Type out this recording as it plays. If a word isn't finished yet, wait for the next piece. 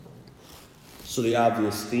So the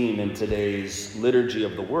obvious theme in today's liturgy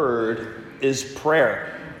of the word is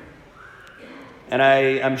prayer. And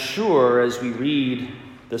I'm sure as we read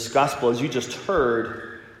this gospel, as you just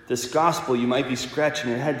heard, this gospel, you might be scratching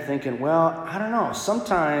your head thinking, well, I don't know,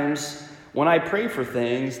 sometimes when I pray for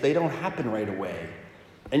things, they don't happen right away.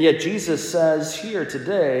 And yet Jesus says here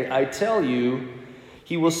today, I tell you,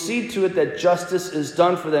 he will see to it that justice is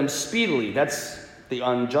done for them speedily. That's the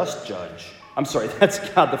unjust judge. That's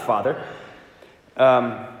God the Father.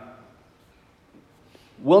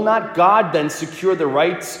 Will not God then secure the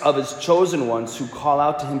rights of his chosen ones who call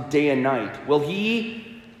out to him day and night? Will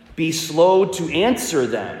he be slow to answer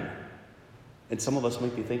them? And some of us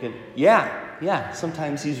might be thinking, yeah,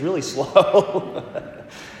 sometimes he's really slow.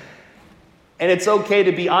 And it's okay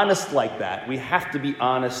to be honest like that. We have to be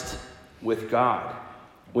honest with God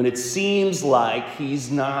when it seems like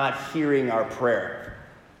he's not hearing our prayer.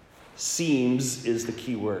 Seems is the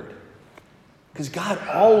key word. Because God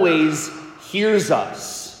always hears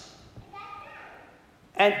us.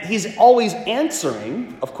 And he's always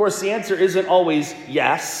answering. Of course, the answer isn't always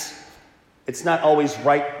yes. It's not always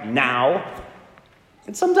right now.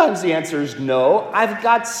 And sometimes the answer is no. I've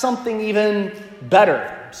got something even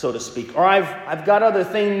better, so to speak. Or I've got other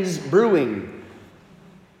things brewing.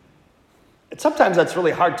 And sometimes that's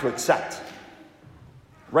really hard to accept.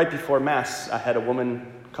 Right before Mass, I had a woman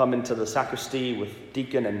come into the sacristy with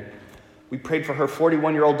deacon, and we prayed for her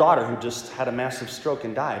 41-year-old daughter who just had a massive stroke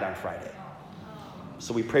and died on Friday.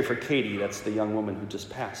 So we pray for Katie, that's the young woman who just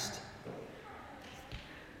passed.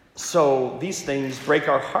 So these things break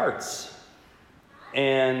our hearts.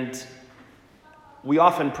 And we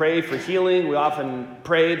often pray for healing. We often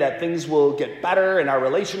pray that things will get better in our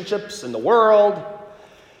relationships, in the world.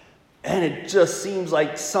 And it just seems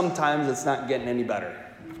like sometimes it's not getting any better.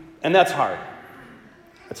 And that's hard.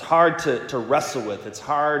 It's hard to wrestle with. It's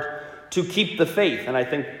hard to keep the faith. And I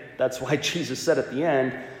think that's why Jesus said at the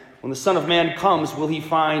end, when the Son of Man comes, will he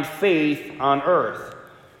find faith on earth?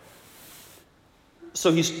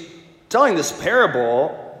 So he's telling this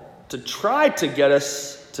parable to try to get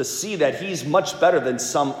us to see that he's much better than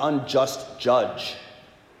some unjust judge.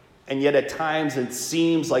 And yet at times it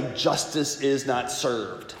seems like justice is not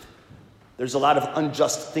served. There's a lot of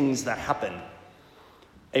unjust things that happen.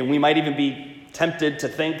 And we might even be tempted to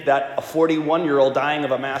think that a 41-year-old dying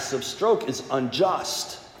of a massive stroke is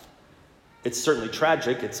unjust. It's certainly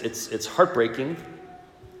tragic. It's heartbreaking.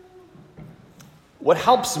 What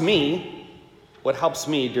helps me,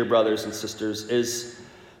 dear brothers and sisters, is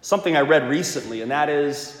something I read recently, and that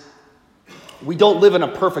is, we don't live in a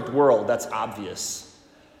perfect world. That's obvious.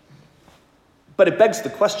 But it begs the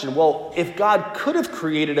question, well, if God could have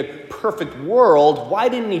created a perfect world, why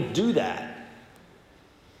didn't he do that?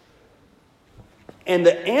 And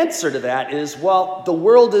the answer to that is, well, the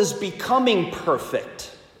world is becoming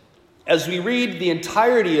perfect. As we read the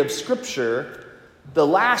entirety of Scripture, the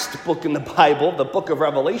last book in the Bible, the book of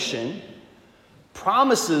Revelation,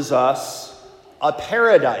 promises us a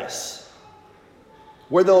paradise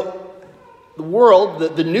where the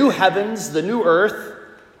world, the new heavens, the new earth,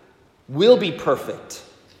 will be perfect.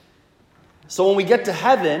 So when we get to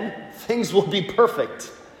heaven, things will be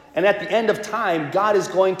perfect. And at the end of time, God is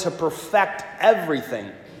going to perfect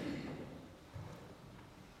everything.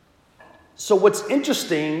 So what's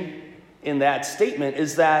interesting in that statement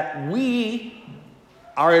is that we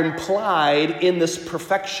are implied in this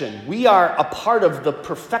perfection. We are a part of the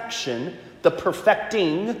perfection, the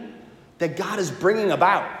perfecting that God is bringing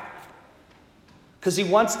about. Because he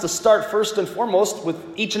wants to start first and foremost with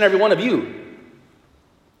each and every one of you.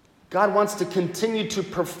 God wants to continue to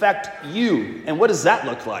perfect you. And what does that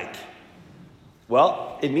look like?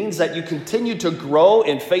 Well, it means that you continue to grow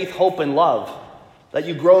in faith, hope, and love. That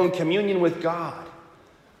you grow in communion with God.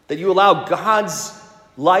 That you allow God's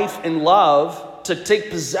life and love to take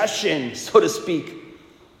possession, so to speak,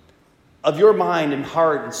 of your mind and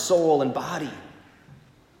heart and soul and body.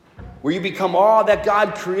 Where you become all that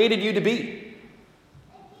God created you to be.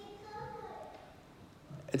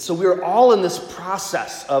 And so we're all in this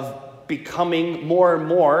process of becoming more and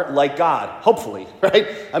more like God, hopefully, right?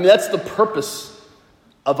 I mean, that's the purpose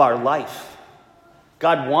of our life.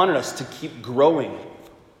 God wanted us to keep growing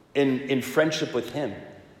in friendship with him.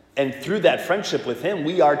 And through that friendship with him,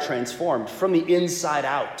 we are transformed from the inside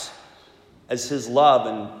out as his love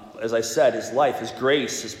and, as I said, his life, his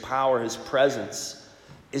grace, his power, his presence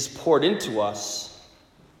is poured into us.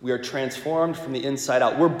 We are transformed from the inside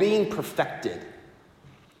out. We're being perfected.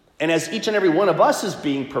 And as each and every one of us is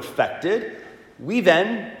being perfected, we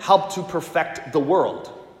then help to perfect the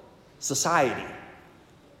world, society.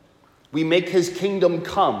 We make his kingdom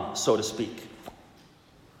come, so to speak.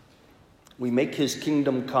 We make his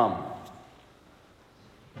kingdom come.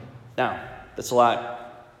 Now, that's a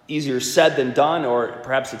lot easier said than done, or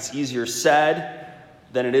perhaps it's easier said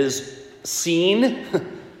than it is seen.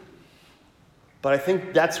 But I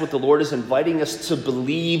think that's what the Lord is inviting us to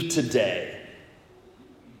believe today.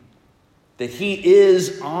 That he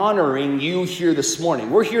is honoring you here this morning.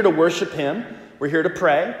 We're here to worship him. We're here to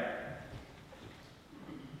pray.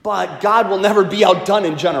 But God will never be outdone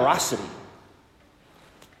in generosity.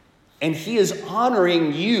 And he is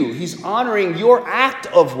honoring you. He's honoring your act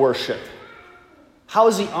of worship. How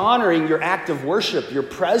is he honoring your act of worship, your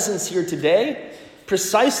presence here today?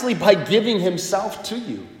 Precisely by giving himself to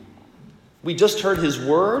you. We just heard his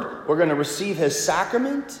word. We're going to receive his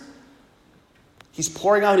sacrament. He's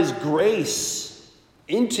pouring out his grace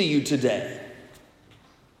into you today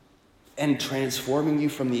and transforming you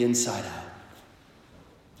from the inside out.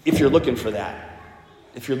 If you're looking for that,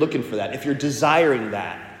 if you're desiring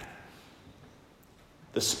that.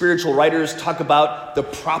 The spiritual writers talk about the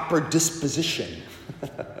proper disposition.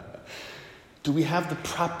 Do we have the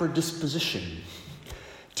proper disposition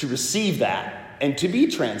to receive that and to be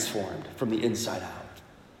transformed from the inside out?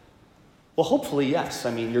 Well, hopefully, yes.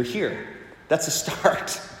 I mean, you're here. That's a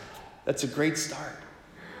start. That's a great start.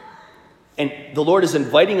 And the Lord is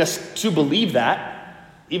inviting us to believe that,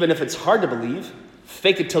 even if it's hard to believe.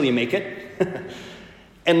 Fake it till you make it.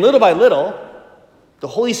 And little by little, the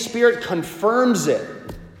Holy Spirit confirms it.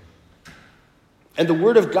 And the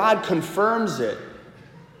Word of God confirms it.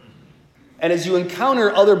 And as you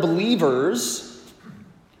encounter other believers,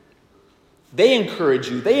 they encourage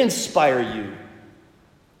you, they inspire you.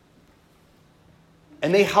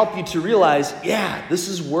 And they help you to realize, yeah, this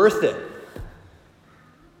is worth it.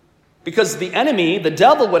 Because the enemy, the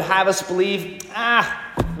devil, would have us believe,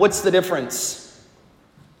 what's the difference?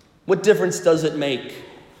 What difference does it make?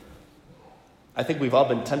 I think we've all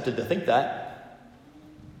been tempted to think that.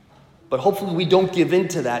 But hopefully we don't give in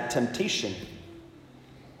to that temptation.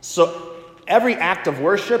 So every act of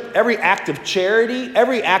worship, every act of charity,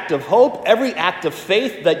 every act of hope, every act of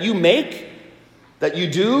faith that you make, that you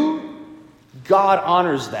do, God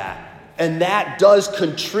honors that. And that does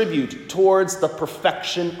contribute towards the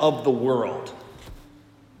perfection of the world.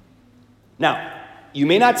 Now, you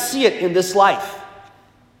may not see it in this life.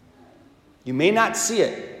 You may not see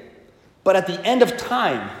it. But at the end of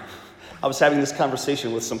time, I was having this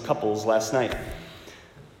conversation with some couples last night.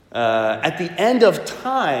 At the end of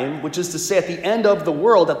time, which is to say at the end of the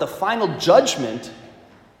world, at the final judgment,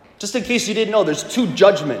 just in case you didn't know, there's two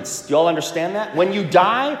judgments. Do you all understand that? When you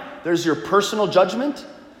die, there's your personal judgment.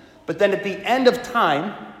 But then at the end of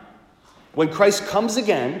time, when Christ comes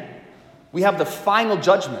again, we have the final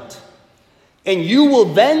judgment. And you will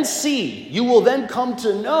then see, you will then come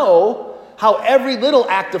to know how every little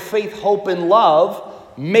act of faith, hope, and love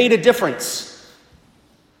made a difference.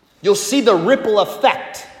 You'll see the ripple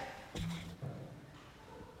effect.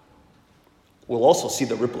 We'll also see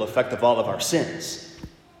the ripple effect of all of our sins.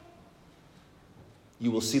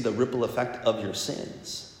 You will see the ripple effect of your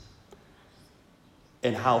sins.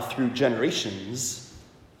 And how through generations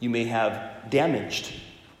you may have damaged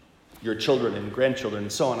your children and grandchildren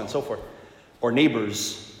and so on and so forth, or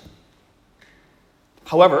neighbors.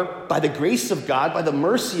 However, by the grace of God, by the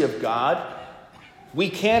mercy of God, we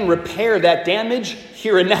can repair that damage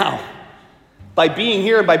here and now. By being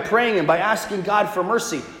here and by praying and by asking God for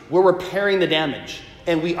mercy, we're repairing the damage.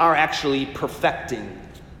 And we are actually perfecting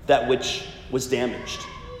that which was damaged.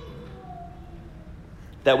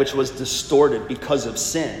 That which was distorted because of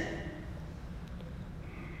sin.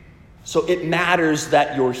 So it matters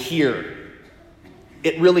that you're here.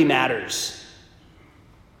 It really matters.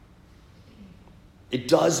 It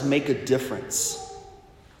does make a difference.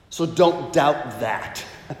 So don't doubt that.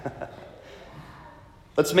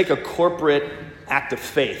 Let's make a corporate act of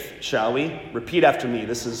faith, shall we? Repeat after me.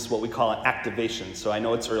 This is what we call an activation. So I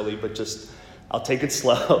know it's early, but I'll take it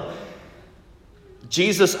slow.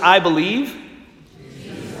 Jesus, I believe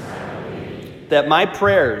that my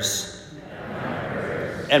prayers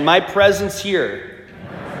and my presence here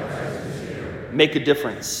make a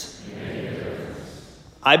difference.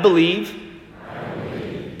 I believe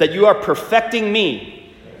that you are perfecting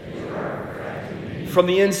me from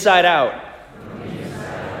the inside out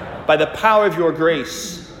by the power of your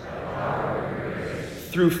grace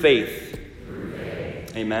through faith.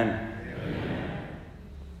 Amen.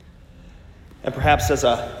 And perhaps as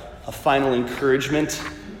a final encouragement,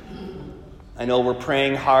 I know we're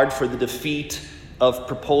praying hard for the defeat of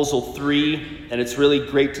Proposal 3, and it's really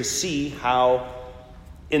great to see how,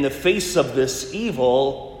 in the face of this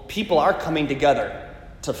evil, people are coming together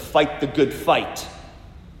to fight the good fight.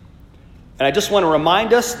 And I just want to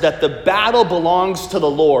remind us that the battle belongs to the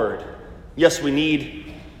Lord. Yes, we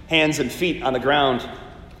need hands and feet on the ground.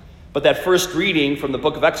 But that first reading from the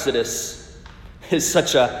book of Exodus is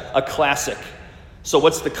such a classic. So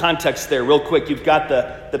what's the context there? Real quick, you've got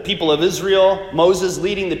the people of Israel, Moses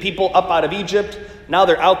leading the people up out of Egypt. Now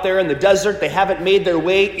they're out there in the desert. They haven't made their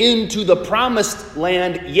way into the promised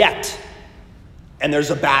land yet. And there's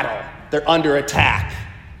a battle. They're under attack.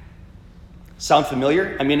 Sound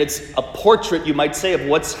familiar? I mean, it's a portrait, you might say, of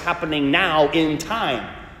what's happening now in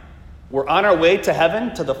time. We're on our way to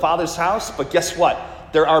heaven, to the Father's house, but guess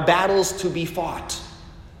what? There are battles to be fought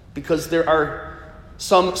because there are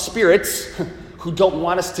some spirits who don't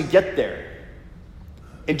want us to get there.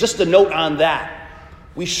 And just a note on that,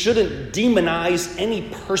 we shouldn't demonize any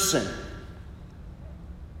person.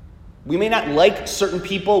 We may not like certain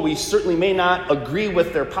people. We certainly may not agree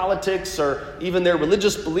with their politics or even their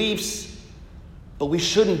religious beliefs, but we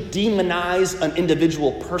shouldn't demonize an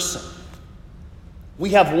individual person.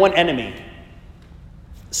 We have one enemy,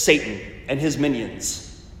 Satan and his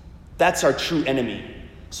minions. That's our true enemy.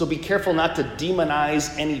 So be careful not to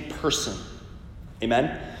demonize any person.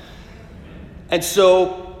 Amen? And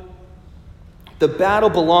so the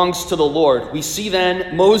battle belongs to the Lord. We see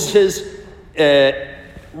then Moses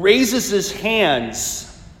raises his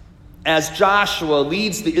hands as Joshua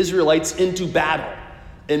leads the Israelites into battle.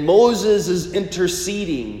 And Moses is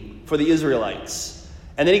interceding for the Israelites.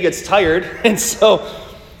 And then he gets tired, and so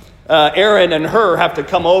Aaron and Hur have to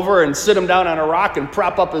come over and sit him down on a rock and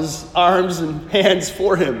prop up his arms and hands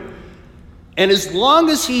for him. And as long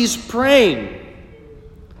as he's praying,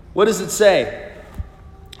 what does it say?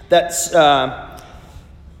 That's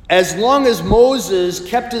as long as Moses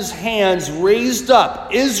kept his hands raised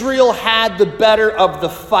up, Israel had the better of the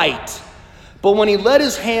fight. But when he let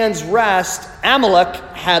his hands rest, Amalek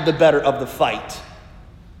had the better of the fight.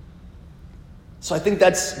 So I think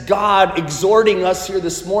that's God exhorting us here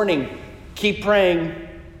this morning. Keep praying,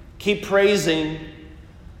 keep praising,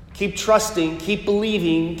 keep trusting, keep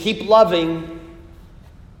believing, keep loving.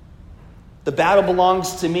 The battle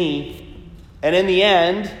belongs to me. And in the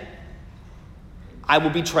end, I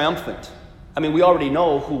will be triumphant. I mean, we already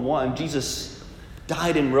know who won. Jesus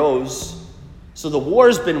died and rose. So the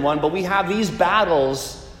war's been won, but we have these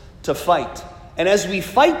battles to fight. And as we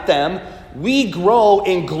fight them, we grow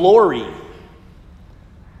in glory.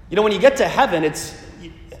 You know, when you get to heaven,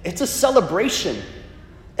 it's a celebration.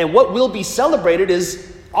 And what will be celebrated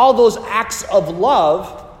is all those acts of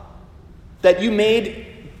love that you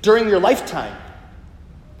made during your lifetime.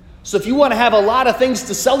 So if you want to have a lot of things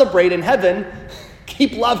to celebrate in heaven,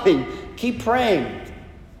 keep loving, keep praying.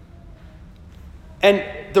 And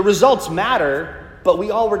the results matter, but we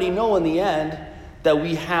already know in the end that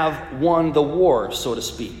we have won the war, so to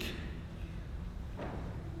speak.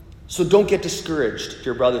 So don't get discouraged,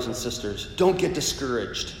 dear brothers and sisters. Don't get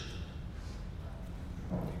discouraged.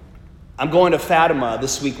 I'm going to Fatima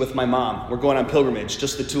this week with my mom. We're going on pilgrimage,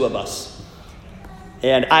 just the two of us.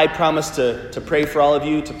 And I promised to pray for all of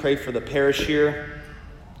you, to pray for the parish here.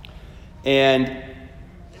 And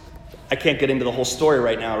I can't get into the whole story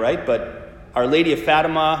right now, right? But Our Lady of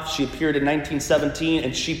Fatima, she appeared in 1917,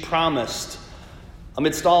 and she promised,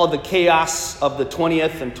 amidst all of the chaos of the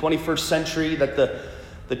 20th and 21st century that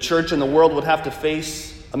the church and the world would have to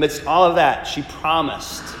face, amidst all of that, she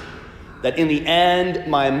promised that in the end,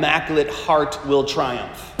 my immaculate heart will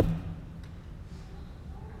triumph.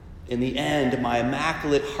 In the end, my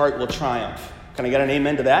immaculate heart will triumph. Can I get an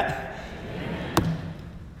amen to that?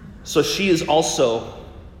 So she is also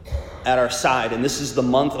at our side, and this is the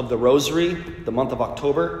month of the Rosary, the month of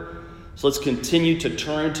October. So let's continue to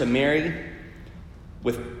turn to Mary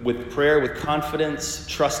with prayer, with confidence,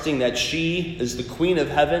 trusting that she is the Queen of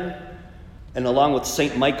Heaven, and along with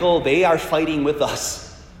Saint Michael, they are fighting with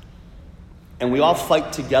us. And we all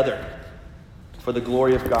fight together for the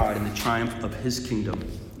glory of God and the triumph of his kingdom.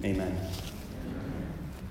 Amen.